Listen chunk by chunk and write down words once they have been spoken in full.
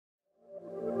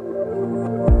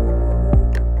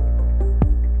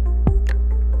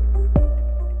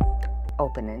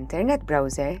open an internet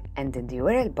browser and in the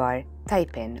URL bar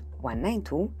type in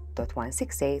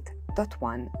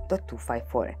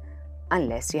 192.168.1.254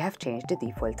 unless you have changed the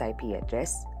default IP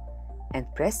address, and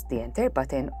press the Enter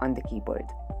button on the keyboard.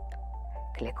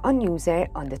 Click on User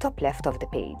on the top left of the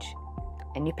page.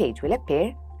 A new page will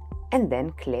appear, and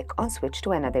then click on Switch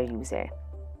to another user.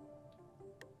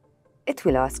 It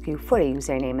will ask you for a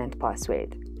username and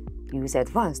password. Use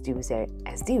Advanced User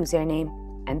as the username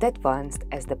and Advanced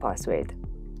as the password.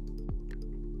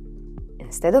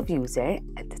 Instead of User,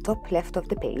 at the top left of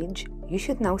the page, you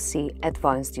should now see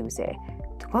Advanced User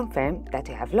to confirm that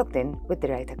you have logged in with the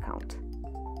right account.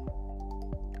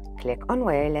 Click on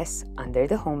Wireless under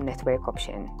the Home Network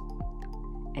option.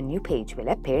 A new page will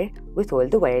appear with all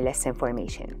the wireless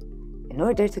information. In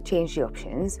order to change the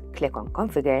options, click on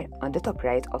Configure on the top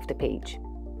right of the page.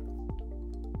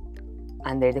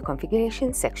 Under the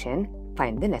Configuration section,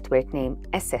 find the network name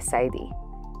SSID.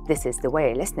 This is the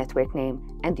wireless network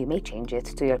name and you may change it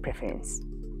to your preference.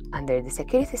 Under the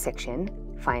Security section,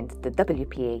 find the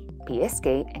WPA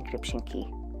PSK encryption key.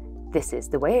 This is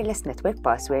the wireless network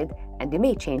password and you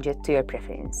may change it to your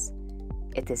preference.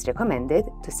 It is recommended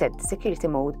to set the security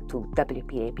mode to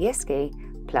WPA PSK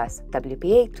plus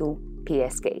WPA2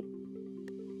 PSK.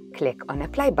 Click on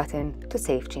Apply button to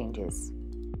save changes.